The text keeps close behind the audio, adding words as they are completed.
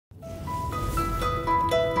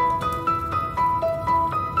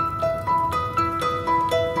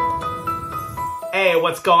Hey,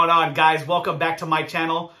 what's going on, guys? Welcome back to my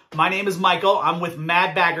channel. My name is Michael. I'm with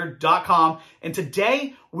madbagger.com, and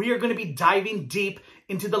today we are going to be diving deep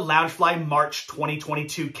into the Loungefly March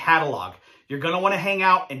 2022 catalog. You're going to want to hang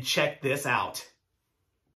out and check this out.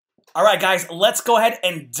 All right, guys, let's go ahead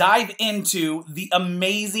and dive into the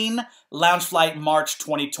amazing Loungefly March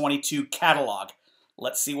 2022 catalog.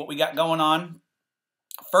 Let's see what we got going on.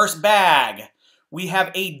 First bag, we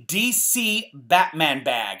have a DC Batman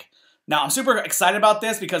bag. Now, I'm super excited about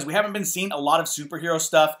this because we haven't been seeing a lot of superhero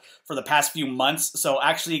stuff for the past few months. So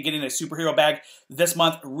actually getting a superhero bag this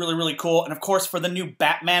month, really, really cool. And of course, for the new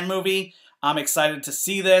Batman movie, I'm excited to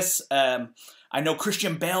see this. I know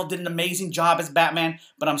Christian Bale did an amazing job as Batman,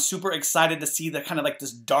 but I'm super excited to see the kind of like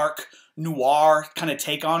this dark noir kind of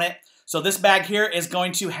take on it. So this bag here is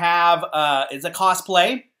going to have, it's a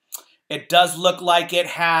cosplay. It does look like it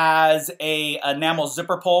has a enamel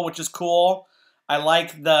zipper pull, which is cool. I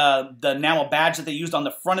like the enamel badge that they used on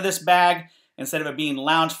the front of this bag. Instead of it being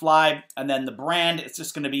Loungefly and then the brand, it's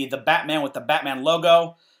just going to be the Batman with the Batman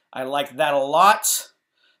logo. I like that a lot.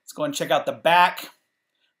 Let's go and check out the back.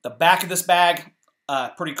 The back of this bag,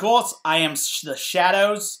 pretty cool. It's I Am the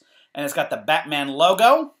Shadows, and it's got the Batman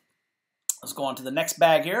logo. Let's go on to the next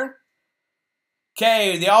bag here.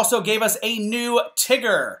 Okay, they also gave us a new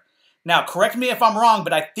Tigger. Now, correct me if I'm wrong,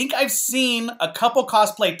 but I think I've seen a couple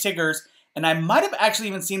cosplay Tiggers, and I might have actually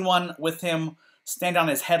even seen one with him stand on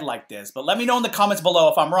his head like this. But let me know in the comments below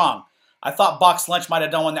if I'm wrong. I thought Box Lunch might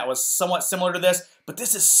have done one that was somewhat similar to this, but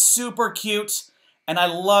this is super cute. And I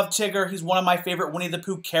love Tigger. He's one of my favorite Winnie the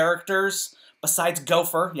Pooh characters, besides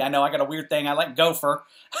Gopher. Yeah, I know, I got a weird thing. I like Gopher.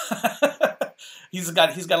 he's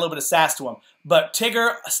got a little bit of sass to him. But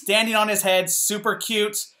Tigger standing on his head, super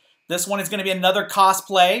cute. This one is going to be another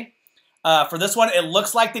cosplay. For this one, it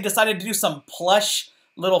looks like they decided to do some plush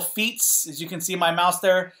little feet. As you can see my mouse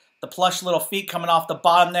there, the plush little feet coming off the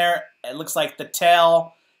bottom there. It looks like the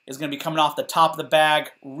tail is going to be coming off the top of the bag.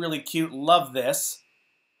 Really cute. Love this.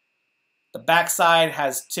 The back side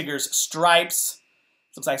has Tigger's stripes.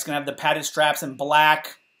 Looks like it's going to have the padded straps in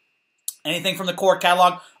black. Anything from the core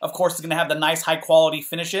catalog, of course, is going to have the nice high quality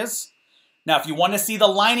finishes. Now, if you want to see the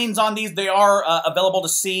linings on these, they are available to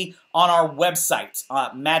see on our website,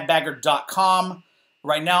 madbagger.com.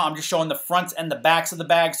 Right now, I'm just showing the fronts and the backs of the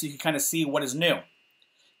bag so you can kind of see what is new.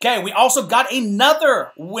 Okay, we also got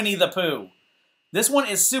another Winnie the Pooh. This one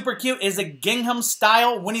is super cute. It's a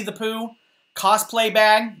gingham-style Winnie the Pooh cosplay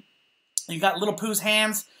bag. You got little Pooh's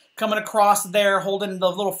hands coming across there, holding the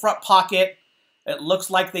little front pocket. It looks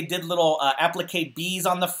like they did little applique bees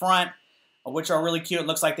on the front, which are really cute. It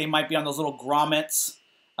looks like they might be on those little grommets.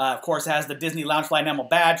 Of course, it has the Disney Loungefly enamel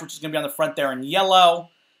badge, which is going to be on the front there in yellow.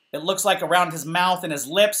 It looks like around his mouth and his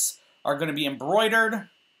lips are going to be embroidered.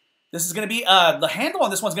 This is going to be, the handle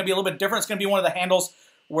on this one's going to be a little bit different. It's going to be one of the handles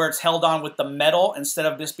where it's held on with the metal instead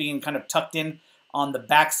of just being kind of tucked in on the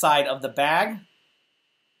back side of the bag.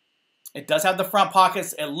 It does have the front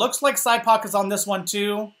pockets. It looks like side pockets on this one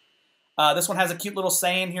too. This one has a cute little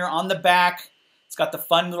saying here on the back. It's got the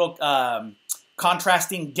fun little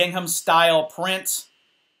contrasting gingham style print.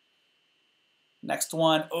 Next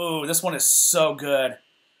one. Oh, this one is so good.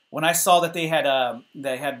 When I saw that they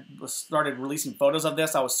had started releasing photos of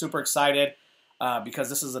this, I was super excited because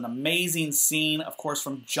this is an amazing scene, of course,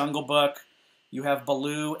 from Jungle Book. You have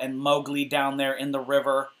Baloo and Mowgli down there in the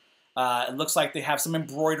river. It looks like they have some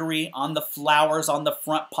embroidery on the flowers on the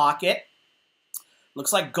front pocket.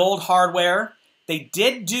 Looks like gold hardware. They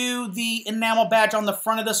did do the enamel badge on the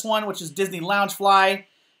front of this one, which is Disney Loungefly,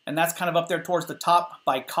 and that's kind of up there towards the top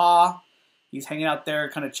by Ka. He's hanging out there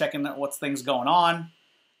kind of checking what's things going on.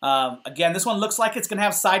 Again, this one looks like it's going to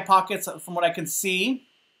have side pockets from what I can see.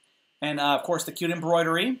 And, of course, the cute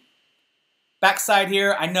embroidery. Backside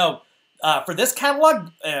here, I know for this catalog,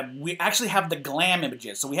 we actually have the glam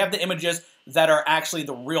images. So we have the images that are actually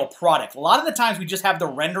the real product. A lot of the times we just have the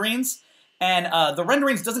renderings. And the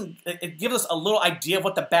renderings it gives us a little idea of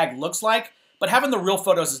what the bag looks like. But having the real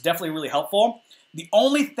photos is definitely really helpful. The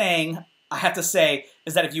only thing I have to say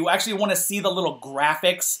is that if you actually want to see the little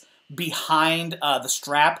graphics behind the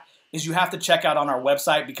strap, is you have to check out on our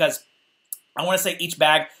website, because I want to say each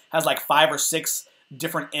bag has like 5 or 6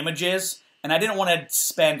 different images, and I didn't want to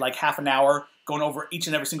spend like half an hour going over each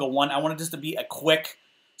and every single one. I wanted this to be a quick,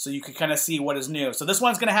 so you can kind of see what is new. So this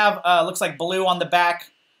one's going to have, looks like Baloo on the back.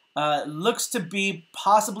 Looks to be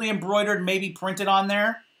possibly embroidered, maybe printed on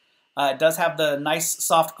there. It does have the nice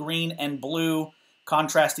soft green and blue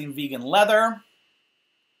contrasting vegan leather.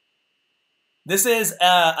 This is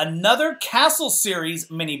another Castle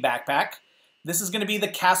Series mini backpack. This is going to be the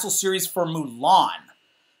Castle Series for Mulan.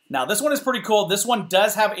 Now, this one is pretty cool. This one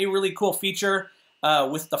does have a really cool feature.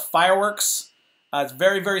 with the fireworks. It's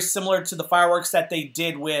very, very similar to the fireworks that they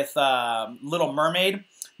did with Little Mermaid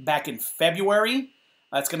back in February.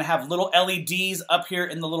 It's going to have little LEDs up here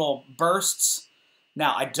in the little bursts.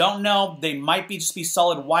 Now, I don't know. They might just be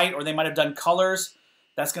solid white, or they might have done colors.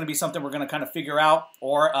 That's going to be something we're going to kind of figure out.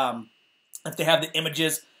 Or if they have the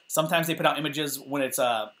images, sometimes they put out images when it's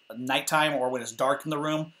nighttime or when it's dark in the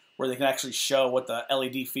room, where they can actually show what the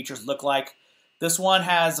LED features look like. This one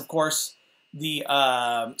has, of course, the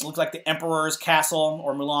looks like the Emperor's castle,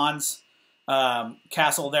 or Mulan's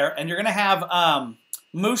castle there. And you're going to have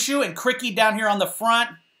Mushu and Cricky down here on the front.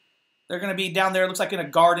 They're going to be down there, looks like in a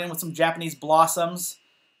garden with some Japanese blossoms.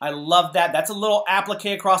 I love that. That's a little applique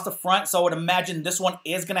across the front, so I would imagine this one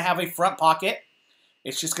is going to have a front pocket.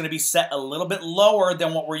 It's just going to be set a little bit lower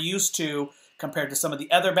than what we're used to compared to some of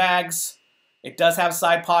the other bags. It does have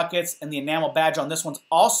side pockets, and the enamel badge on this one's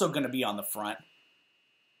also going to be on the front.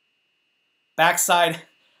 Backside.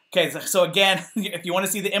 Okay, so again, if you want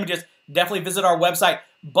to see the images, definitely visit our website.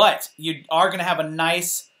 But you are going to have a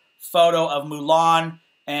nice photo of Mulan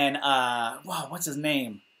and, wow, what's his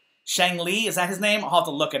name? Shang Li, is that his name? I'll have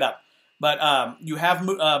to look it up. But you have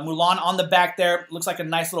Mulan on the back there. Looks like a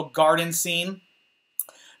nice little garden scene.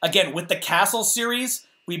 Again, with the Castle series,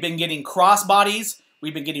 we've been getting crossbodies,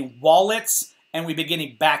 we've been getting wallets, and we've been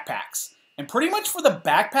getting backpacks. And pretty much for the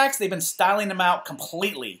backpacks, they've been styling them out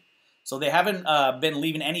completely. So they haven't been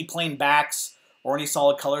leaving any plain backs or any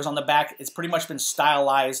solid colors on the back. It's pretty much been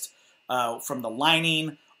stylized from the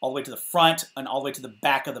lining all the way to the front and all the way to the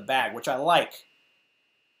back of the bag, which I like.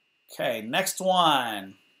 Okay, next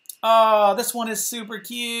one. Oh, this one is super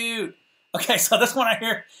cute. Okay, so this one right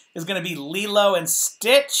here is going to be Lilo and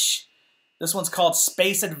Stitch. This one's called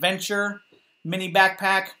Space Adventure Mini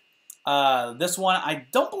Backpack. This one I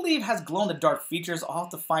don't believe has glow-in-the-dark features. I'll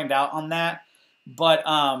have to find out on that. But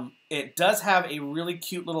it does have a really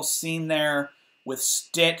cute little scene there with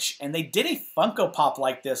Stitch. And they did a Funko Pop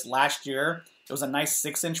like this last year. It was a nice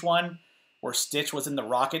 6-inch one where Stitch was in the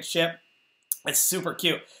rocket ship. It's super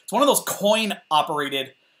cute. It's one of those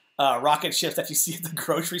coin-operated rocket ships that you see at the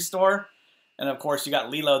grocery store. And of course, you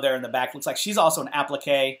got Lilo there in the back. Looks like she's also an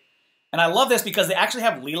applique. And I love this because they actually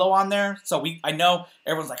have Lilo on there. So I know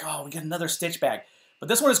everyone's like, oh, we get another Stitch bag. But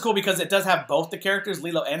this one is cool because it does have both the characters,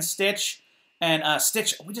 Lilo and Stitch. And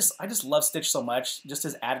Stitch, I just love Stitch so much, just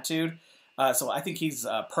his attitude. So I think he's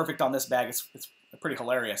perfect on this bag. It's pretty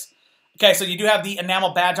hilarious. Okay, so you do have the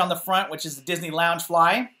enamel badge on the front, which is the Disney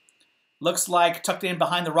Loungefly. Looks like tucked in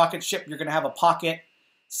behind the rocket ship, you're going to have a pocket.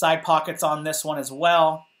 Side pockets on this one as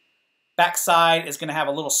well. Backside is going to have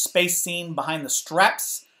a little space scene behind the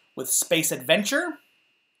straps with Space Adventure.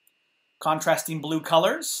 Contrasting blue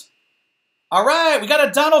colors. All right, we got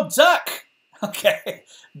a Donald Duck. Okay,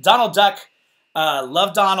 Donald Duck.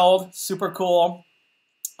 Love Donald. Super cool.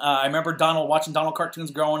 I remember watching Donald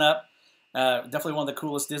cartoons growing up. Definitely one of the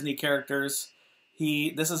coolest Disney characters.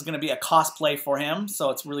 This is going to be a cosplay for him,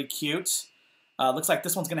 so it's really cute. Looks like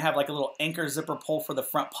this one's going to have like a little anchor zipper pull for the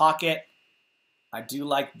front pocket. I do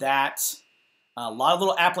like that. A lot of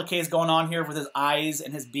little appliques going on here with his eyes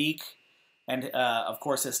and his beak. And, of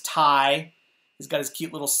course, his tie. He's got his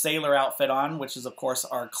cute little sailor outfit on, which is, of course,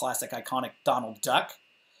 our classic, iconic Donald Duck.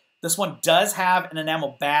 This one does have an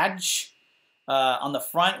enamel badge on the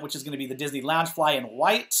front, which is going to be the Disney Loungefly in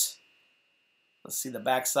white. Let's see the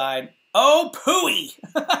backside. Oh, Pooey!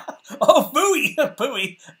 Oh, Fooey!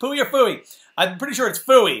 Pooey. Pooey or Fooey? I'm pretty sure it's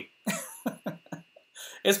Fooey.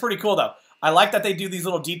 It's pretty cool, though. I like that they do these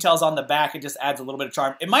little details on the back. It just adds a little bit of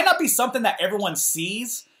charm. It might not be something that everyone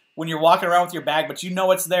sees when you're walking around with your bag, but you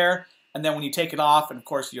know it's there. And then when you take it off, and of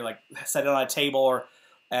course you're like set it on a table,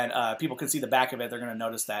 and people can see the back of it, they're going to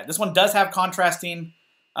notice that. This one does have contrasting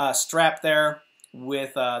strap there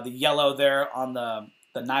with the yellow there on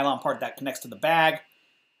the nylon part that connects to the bag.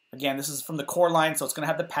 Again, this is from the core line, so it's going to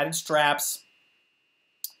have the padded straps.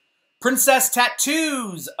 Princess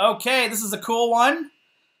tattoos. Okay, this is a cool one.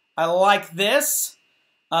 I like this.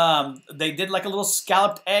 They did like a little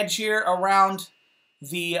scalloped edge here around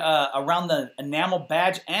the enamel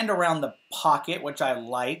badge and around the pocket, which I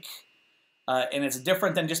like. And it's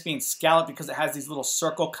different than just being scalloped because it has these little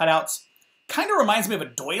circle cutouts. Kind of reminds me of a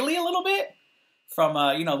doily a little bit from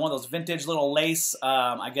you know, one of those vintage little lace.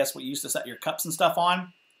 I guess what you used to set your cups and stuff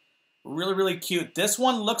on. Really, really cute. This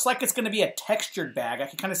one looks like it's going to be a textured bag. I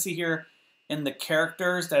can kind of see here in the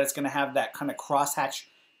characters that it's going to have that kind of crosshatch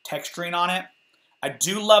texturing on it. I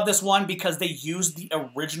do love this one because they used the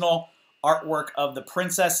original artwork of the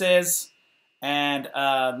princesses. And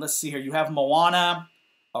let's see here. You have Moana,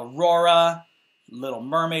 Aurora, Little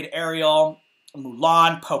Mermaid, Ariel,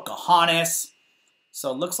 Mulan, Pocahontas.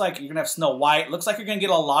 So it looks like you're going to have Snow White. Looks like you're going to get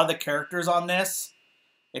a lot of the characters on this.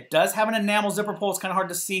 It does have an enamel zipper pull. It's kind of hard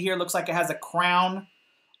to see here. Looks like it has a crown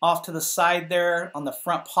off to the side there on the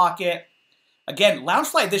front pocket. Again,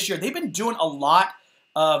 Loungefly this year, they've been doing a lot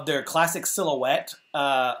of their classic silhouette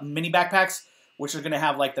mini backpacks, which are going to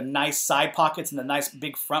have like the nice side pockets and the nice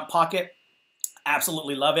big front pocket.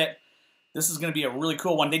 Absolutely love it. This is going to be a really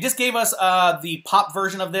cool one. They just gave us the pop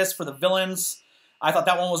version of this for the villains. I thought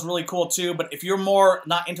that one was really cool too, but if you're more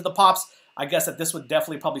not into the pops, I guess that this would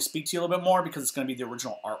definitely probably speak to you a little bit more because it's going to be the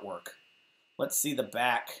original artwork. Let's see the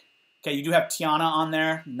back. Okay, you do have Tiana on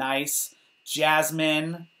there. Nice.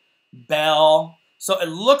 Jasmine, Belle. So it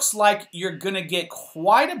looks like you're going to get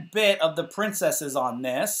quite a bit of the princesses on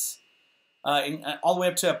this. All the way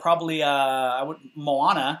up to probably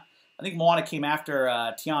Moana. I think Moana came after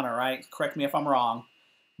Tiana, right? Correct me if I'm wrong.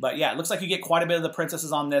 But yeah, it looks like you get quite a bit of the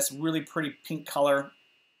princesses on this. Really pretty pink color.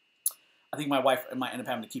 I think my wife might end up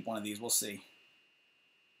having to keep one of these. We'll see.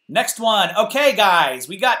 Next one. Okay, guys.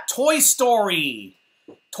 We got Toy Story.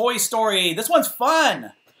 Toy Story. This one's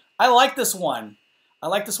fun. I like this one. I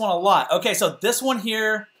like this one a lot. Okay, so this one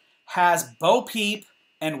here has Bo Peep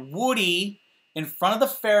and Woody in front of the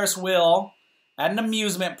Ferris wheel at an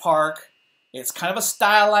amusement park. It's kind of a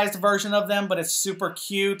stylized version of them, but it's super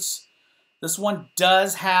cute. This one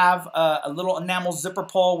does have a little enamel zipper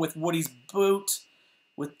pull with Woody's boot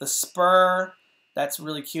with the spur. That's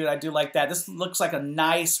really cute. I do like that. This looks like a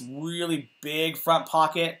nice, really big front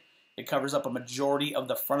pocket. It covers up a majority of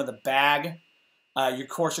the front of the bag. Of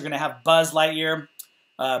course, you're going to have Buzz Lightyear,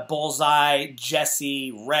 Bullseye,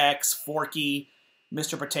 Jessie, Rex, Forky,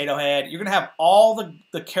 Mr. Potato Head. You're going to have all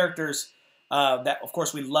the characters that, of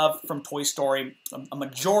course, we love from Toy Story. A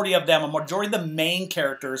majority of them, a majority of the main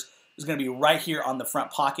characters is going to be right here on the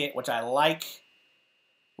front pocket, which I like.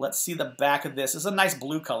 Let's see the back of this. It's a nice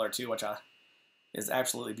blue color, too, which is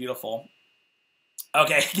absolutely beautiful.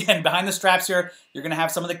 Okay, again, behind the straps here, you're going to have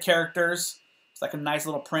some of the characters. It's like a nice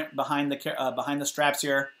little print behind the straps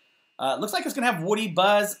here. Looks like it's going to have Woody,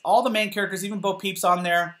 Buzz, all the main characters, even Bo Peep's on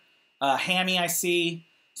there. Hammy, I see.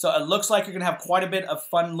 So it looks like you're going to have quite a bit of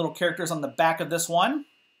fun little characters on the back of this one.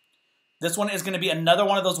 This one is going to be another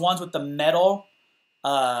one of those ones with the metal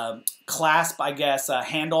clasp, I guess,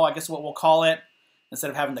 handle, I guess what we'll call it. Instead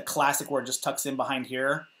of having the classic where it just tucks in behind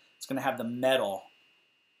here, it's going to have the metal.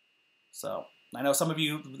 So I know some of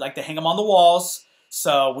you like to hang them on the walls.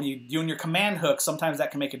 So when you're doing your command hook, sometimes that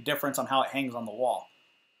can make a difference on how it hangs on the wall.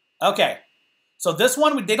 Okay, so this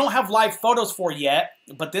one, they don't have live photos for yet,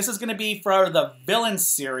 but this is going to be for the Villain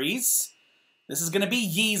series. This is going to be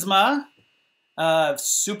Yzma.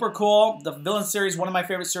 Super cool. The Villain series, one of my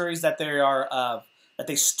favorite series that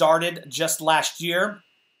they started just last year.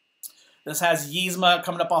 This has Yzma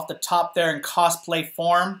coming up off the top there in cosplay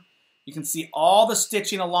form. You can see all the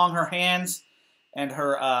stitching along her hands and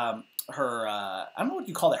her I don't know what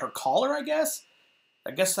you call it, her collar, I guess.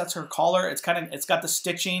 I guess that's her collar. It's got the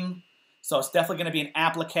stitching, so it's definitely going to be an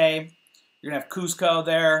applique. You're going to have Cusco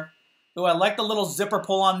there. Ooh, I like the little zipper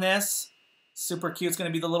pull on this. Super cute. It's going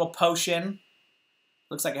to be the little potion.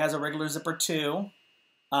 Looks like it has a regular zipper too.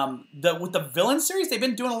 With the Villain series, they've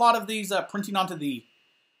been doing a lot of these printing onto the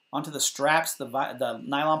straps, the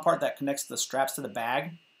nylon part that connects the straps to the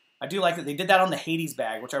bag. I do like that they did that on the Hades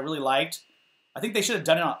bag, which I really liked. I think they should have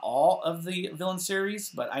done it on all of the Villain series,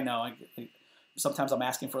 but I know sometimes I'm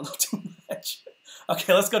asking for a little too much.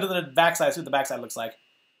 Okay, let's go to the backside. See what the backside looks like.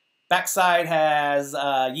 Backside has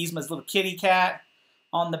Yzma's little kitty cat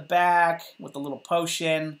on the back with the little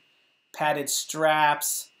potion, padded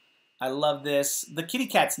straps. I love this. The kitty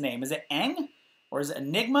cat's name, is it Eng or is it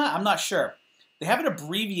Enigma? I'm not sure. They have it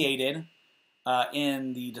abbreviated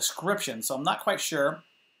in the description, so I'm not quite sure.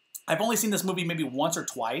 I've only seen this movie maybe once or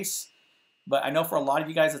twice, but I know for a lot of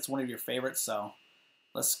you guys it's one of your favorites, so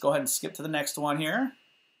let's go ahead and skip to the next one here.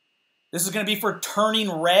 This is going to be for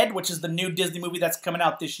Turning Red, which is the new Disney movie that's coming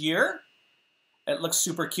out this year. It looks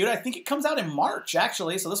super cute. I think it comes out in March,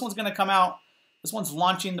 actually, so this one's going to come out. This one's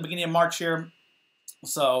launching the beginning of March here,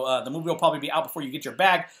 so the movie will probably be out before you get your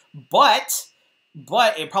bag, but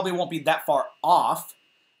it probably won't be that far off.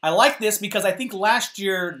 I like this because I think last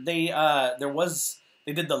year they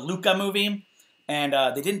did the Luca movie, and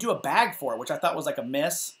they didn't do a bag for it, which I thought was like a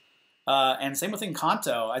miss. And same with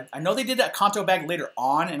Encanto. I know they did that Encanto bag later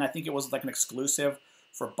on, and I think it was like an exclusive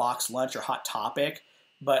for Box Lunch or Hot Topic.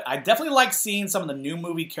 But I definitely like seeing some of the new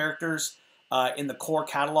movie characters in the core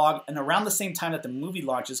catalog and around the same time that the movie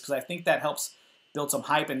launches, because I think that helps build some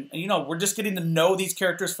hype. And, you know, we're just getting to know these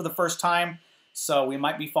characters for the first time, so we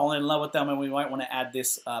might be falling in love with them, and we might want to add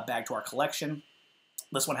this bag to our collection.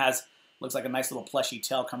 This one has Looks like a nice little plushy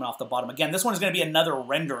tail coming off the bottom. Again, this one is going to be another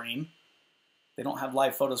rendering. They don't have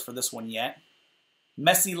live photos for this one yet.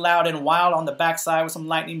 Messy, loud, and wild on the backside with some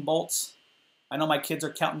lightning bolts. I know my kids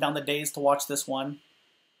are counting down the days to watch this one.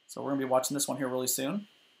 So we're going to be watching this one here really soon.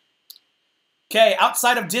 Okay,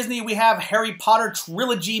 outside of Disney, we have Harry Potter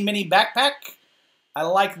Trilogy Mini Backpack. I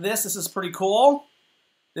like this. This is pretty cool.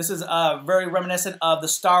 This is very reminiscent of the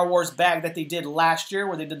Star Wars bag that they did last year,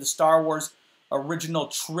 where they did the Star Wars original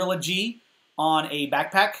trilogy on a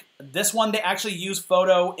backpack. This one, they actually used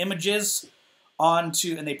photo images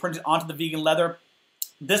onto, and they printed onto the vegan leather.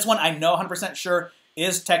 This one, I know 100% sure,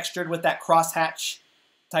 is textured with that crosshatch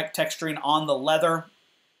type texturing on the leather.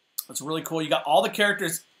 It's really cool. You got all the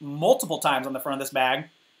characters multiple times on the front of this bag.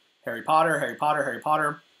 Harry Potter, Harry Potter, Harry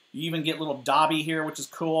Potter. You even get little Dobby here, which is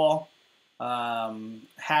cool.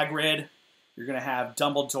 Hagrid. You're going to have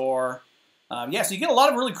Dumbledore. Yeah, so you get a lot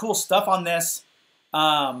of really cool stuff on this.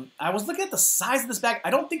 I was looking at the size of this bag. I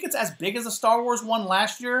don't think it's as big as the Star Wars one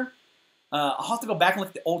last year. I'll have to go back and look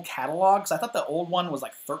at the old catalogs. I thought the old one was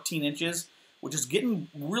like 13 inches, which is getting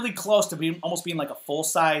really close to being almost being like a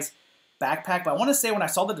full-size backpack. But I want to say when I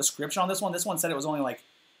saw the description on this one said it was only like,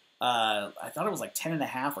 I thought it was like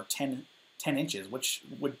 10.5 or 10 inches, which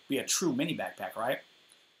would be a true mini backpack, right?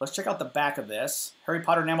 Let's check out the back of this. Harry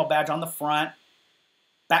Potter enamel badge on the front.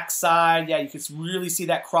 Backside, yeah, you can really see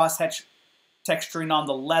that crosshatch texturing on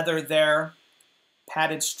the leather there.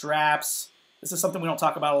 Padded straps. This is something we don't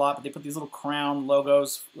talk about a lot, but they put these little crown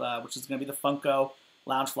logos, which is going to be the Funko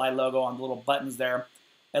Loungefly logo on the little buttons there.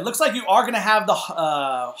 It looks like you are going to have the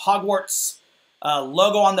Hogwarts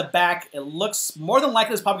logo on the back. It looks more than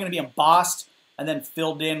likely it's probably going to be embossed and then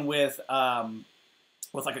filled in with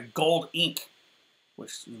like a gold ink,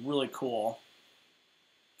 which is really cool.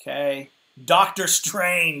 Okay, Doctor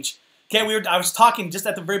Strange. Okay, I was talking just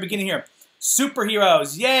at the very beginning here.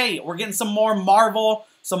 Superheroes, yay! We're getting some more Marvel,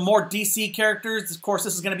 some more DC characters. Of course,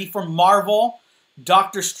 this is going to be from Marvel.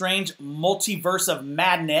 Doctor Strange, Multiverse of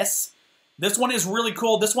Madness. This one is really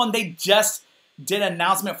cool. This one, they just did an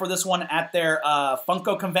announcement for this one at their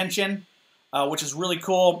Funko convention, which is really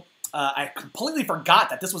cool. I completely forgot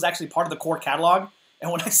that this was actually part of the core catalog.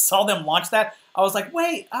 And when I saw them launch that, I was like,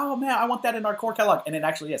 wait, oh man, I want that in our core catalog. And it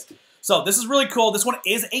actually is. So this is really cool. This one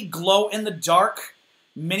is a glow-in-the-dark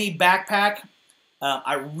mini backpack.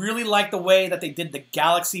 I really like the way that they did the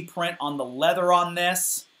galaxy print on the leather on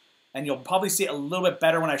this. And you'll probably see it a little bit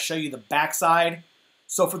better when I show you the backside.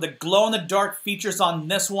 So for the glow-in-the-dark features on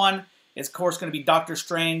this one, it's of course going to be Doctor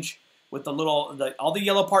Strange with the little, all the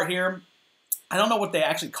yellow part here. I don't know what they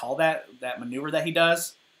actually call that maneuver that he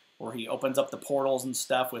does, where he opens up the portals and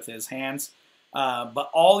stuff with his hands. But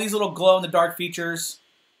all these little glow-in-the-dark features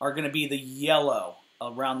are going to be the yellow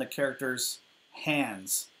around the character's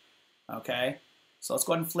hands. Okay, so let's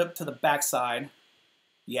go ahead and flip to the back side.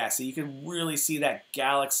 Yeah, so you can really see that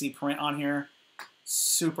galaxy print on here.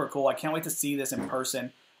 Super cool. I can't wait to see this in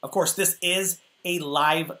person. Of course, this is a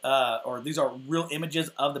live, or these are real images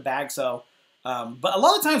of the bag. So, but a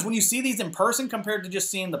lot of times when you see these in person compared to just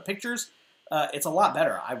seeing the pictures, it's a lot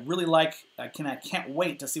better. I really like, I can't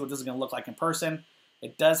wait to see what this is going to look like in person.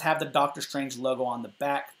 It does have the Doctor Strange logo on the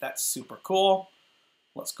back. That's super cool.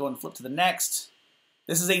 Let's go and flip to the next.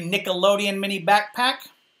 This is a Nickelodeon mini backpack.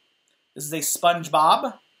 This is a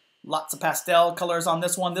SpongeBob. Lots of pastel colors on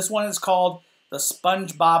this one. This one is called the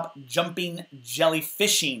SpongeBob Jumping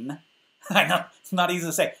Jellyfishing. I know, it's not easy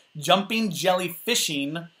to say. Jumping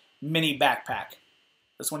Jellyfishing mini backpack.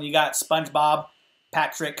 This one you got SpongeBob,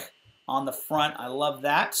 Patrick on the front. I love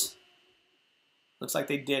that. Looks like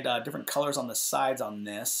they did different colors on the sides on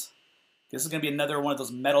this. This is going to be another one of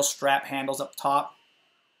those metal strap handles up top.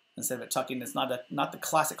 Instead of it tucking, it's not the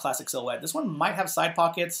classic silhouette. This one might have side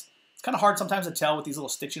pockets. It's kind of hard sometimes to tell with these little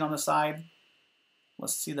stitching on the side.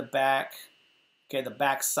 Let's see the back. Okay, the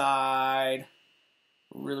back side.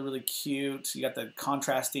 Really, really cute. You got the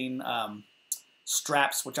contrasting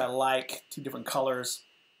straps, which I like. Two different colors.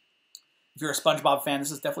 If you're a SpongeBob fan,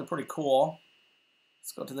 this is definitely pretty cool.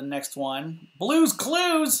 Let's go to the next one. Blue's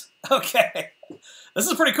Clues! Okay. This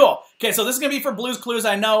is pretty cool. Okay, so this is going to be for Blue's Clues.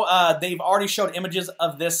 I know they've already showed images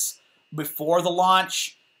of this before the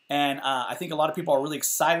launch, and I think a lot of people are really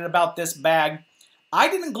excited about this bag. I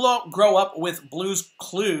didn't grow up with Blue's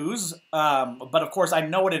Clues, but of course I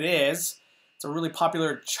know what it is. It's a really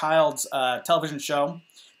popular child's television show.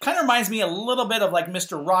 Kind of reminds me a little bit of like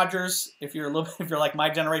Mr. Rogers, if you're like my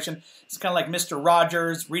generation. It's kind of like Mr.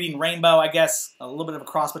 Rogers, Reading Rainbow, I guess. A little bit of a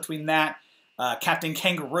cross between that. Captain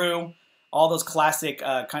Kangaroo, all those classic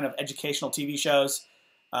kind of educational TV shows.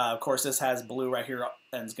 Of course, this has Blue right here,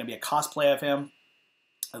 and it's going to be a cosplay of him.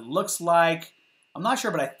 It looks like I'm not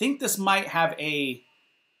sure, but I think this might have a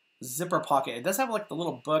zipper pocket. It does have like the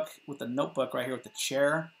little book with the notebook right here with the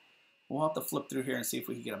chair. We'll have to flip through here and see if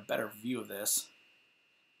we can get a better view of this.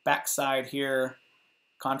 Backside here,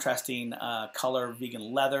 contrasting color, vegan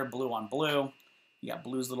leather, blue on blue. You got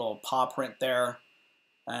Blue's little paw print there.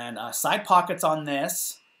 And side pockets on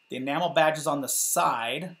this. The enamel badges on the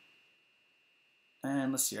side.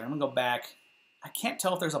 And let's see here. I'm going to go back. I can't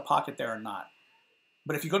tell if there's a pocket there or not.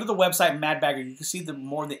 But if you go to the website, Mad Bagger, you can see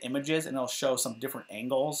more of the images, and it'll show some different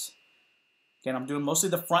angles. Again, I'm doing mostly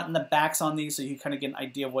the front and the backs on these, so you kind of get an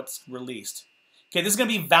idea of what's released. Okay, this is going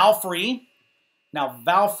to be valve-free. Now,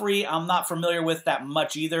 valve-free, I'm not familiar with that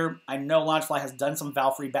much either. I know Loungefly has done some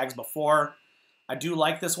valve-free bags before. I do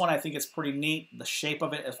like this one. I think it's pretty neat. The shape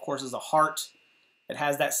of it, of course, is a heart. It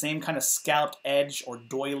has that same kind of scalloped edge or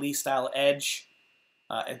doily style edge.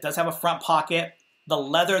 It does have a front pocket. The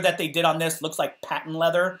leather that they did on this looks like patent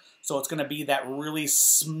leather, so it's going to be that really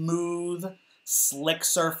smooth, slick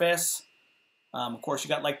surface. Of course, you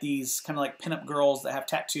got like these kind of like pinup girls that have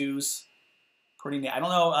tattoos. Pretty neat. I don't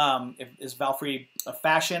know if is Valfrey a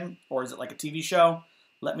fashion or is it like a TV show.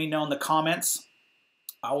 Let me know in the comments.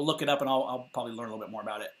 I will look it up and I'll probably learn a little bit more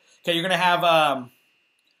about it. Okay, you're going to have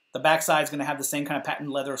the backside is going to have the same kind of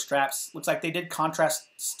patent leather straps. Looks like they did contrast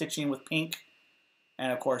stitching with pink.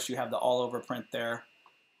 And, of course, you have the all-over print there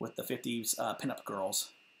with the 50s pinup girls.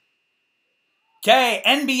 Okay,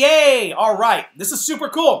 NBA. All right. This is super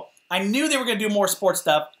cool. I knew they were going to do more sports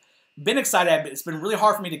stuff. Been excited. It's been really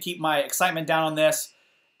hard for me to keep my excitement down on this.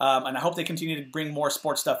 And I hope they continue to bring more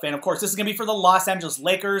sports stuff in. Of course, this is going to be for the Los Angeles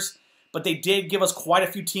Lakers. But they did give us quite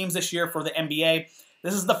a few teams this year for the NBA.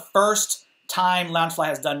 This is the first time Loungefly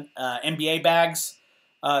has done NBA bags.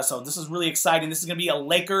 So this is really exciting. This is going to be a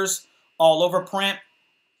Lakers all-over print.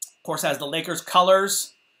 Of course, it has the Lakers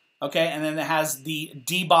colors, okay, and then it has the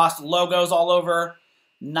debossed logos all over.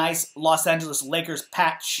 Nice Los Angeles Lakers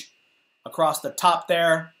patch across the top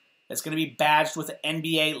there. It's going to be badged with an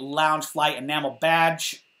NBA Loungefly enamel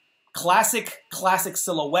badge. Classic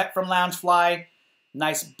silhouette from Loungefly.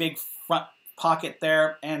 Nice big front pocket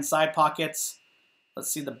there and side pockets.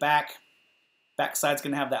 Let's see the back. Back side's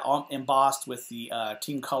going to have that embossed with the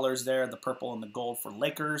team colors there, the purple and the gold for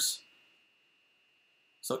Lakers.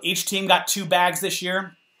 So each team got 2 bags this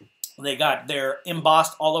year. They got their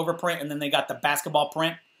embossed all-over print, and then they got the basketball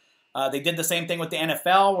print. They did the same thing with the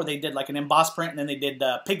NFL, where they did like an embossed print, and then they did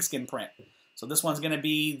the pigskin print. So this one's going to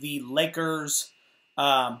be the Lakers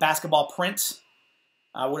basketball print.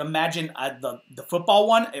 I would imagine the football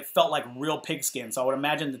one, it felt like real pigskin. So I would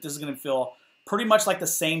imagine that this is going to feel pretty much like the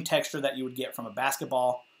same texture that you would get from a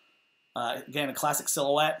basketball. Again, a classic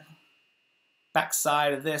silhouette. Back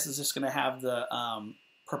side of this is just going to have the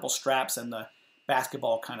purple straps and the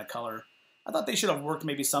basketball kind of color. I thought they should have worked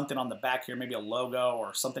maybe something on the back here, maybe a logo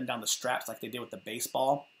or something down the straps like they did with the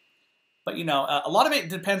baseball. But, you know, a lot of it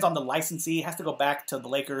depends on the licensee. It has to go back to the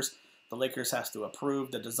Lakers. The Lakers has to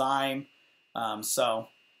approve the design. So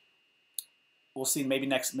we'll see. Maybe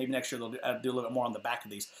next year they'll do a little bit more on the back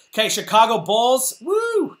of these. Okay, Chicago Bulls.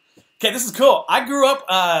 Woo! Okay, this is cool. I grew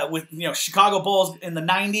up with Chicago Bulls in the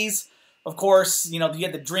 90s. Of course, you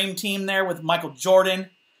had the Dream Team there with Michael Jordan,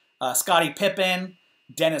 Scottie Pippen,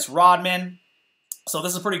 Dennis Rodman. So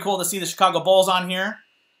this is pretty cool to see the Chicago Bulls on here.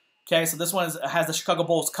 Okay, so this one has the Chicago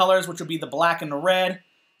Bulls colors, which would be the black and the red.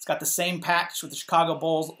 It's got the same patch with the Chicago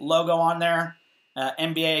Bulls logo on there.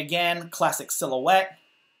 NBA again, classic silhouette.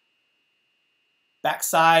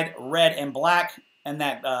 Backside, red and black. And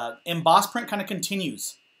that embossed print kind of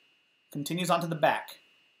continues. Continues onto the back.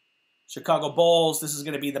 Chicago Bulls, this is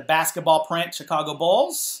going to be the basketball print, Chicago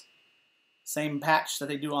Bulls. Same patch that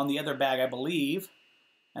they do on the other bag, I believe.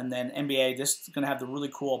 And then NBA, just going to have the really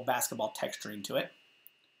cool basketball texturing to it.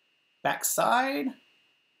 Backside,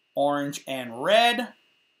 orange and red.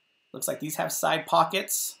 Looks like these have side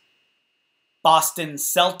pockets. Boston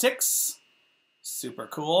Celtics, super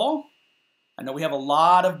cool. I know we have a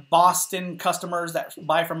lot of Boston customers that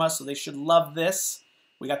buy from us, so they should love this.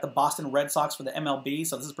 We got the Boston Red Sox for the MLB,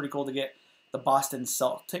 so this is pretty cool to get the Boston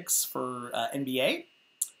Celtics for NBA.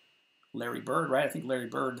 Larry Bird, right? I think Larry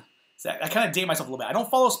Bird. I kind of date myself a little bit. I don't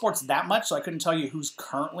follow sports that much, so I couldn't tell you who's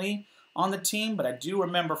currently on the team, but I do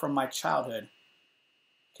remember from my childhood.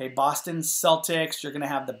 Okay, Boston Celtics, you're going to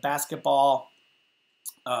have the basketball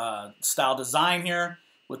style design here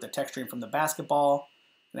with the texturing from the basketball.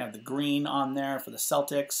 Going to have the green on there for the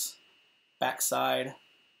Celtics. Backside.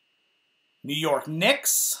 New York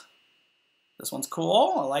Knicks. This one's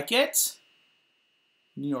cool. I like it.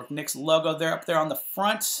 New York Knicks logo there up there on the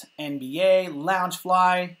front. NBA,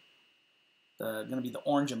 Loungefly. Going to be the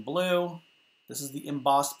orange and blue. This is the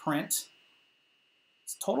embossed print.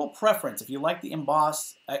 It's total preference. If you like the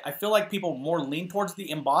embossed, I feel like people more lean towards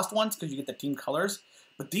the embossed ones because you get the team colors.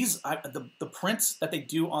 But these, the prints that they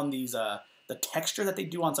do on these, the texture that they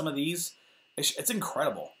do on some of these, it's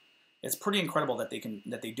incredible. It's pretty incredible that they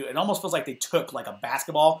do. It almost feels like they took like a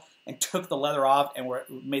basketball and took the leather off and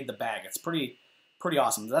made the bag. It's pretty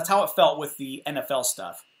awesome. That's how it felt with the NFL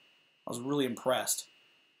stuff. I was really impressed.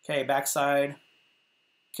 Okay, backside.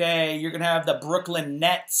 Okay, you're gonna have the Brooklyn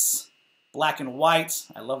Nets, black and white.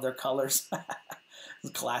 I love their colors. This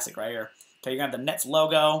is classic right here. Okay, you're gonna have the Nets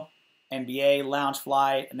logo, NBA,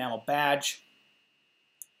 Loungefly, enamel badge.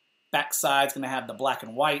 Backside's gonna have the black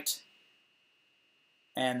and white.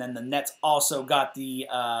 And then the Nets also got the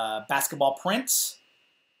basketball prints,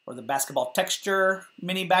 or the basketball texture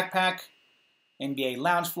mini backpack. NBA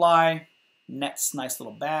Loungefly. Nets, nice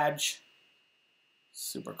little badge.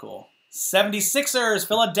 Super cool. 76ers,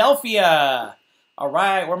 Philadelphia. All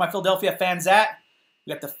right, where are my Philadelphia fans at?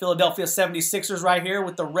 We got the Philadelphia 76ers right here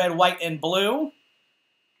with the red, white, and blue.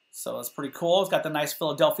 So that's pretty cool. It's got the nice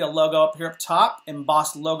Philadelphia logo up here up top.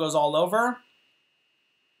 Embossed logos all over.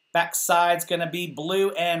 Backside's going to be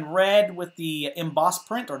blue and red with the embossed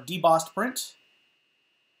print or debossed print.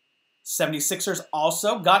 76ers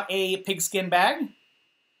also got a pigskin bag.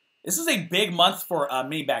 This is a big month for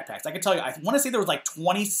mini backpacks. I can tell you, I want to say there was like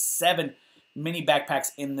 27 mini backpacks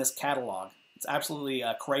in this catalog. It's absolutely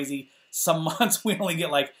crazy. Some months we only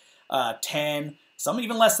get like 10, some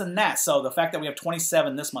even less than that. So the fact that we have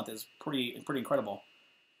 27 this month is pretty incredible.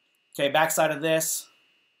 Okay, backside of this.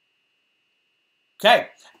 Okay,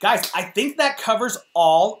 guys, I think that covers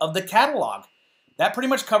all of the catalog. That pretty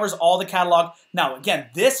much covers all the catalog. Now,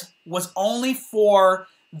 again, this was only for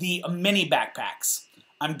the mini backpacks.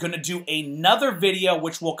 I'm going to do another video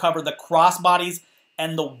which will cover the crossbodies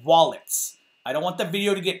and the wallets. I don't want the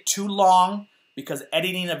video to get too long because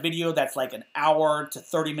editing a video that's like an hour to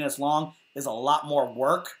 30 minutes long is a lot more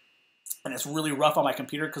work. And it's really rough on my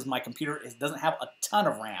computer because my computer doesn't have a ton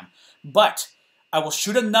of RAM. But I will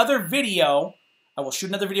shoot another video. I will shoot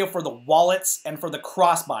another video for the wallets and for the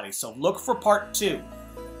crossbodies. So look for part 2.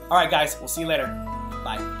 All right, guys. We'll see you later.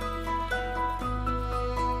 Bye.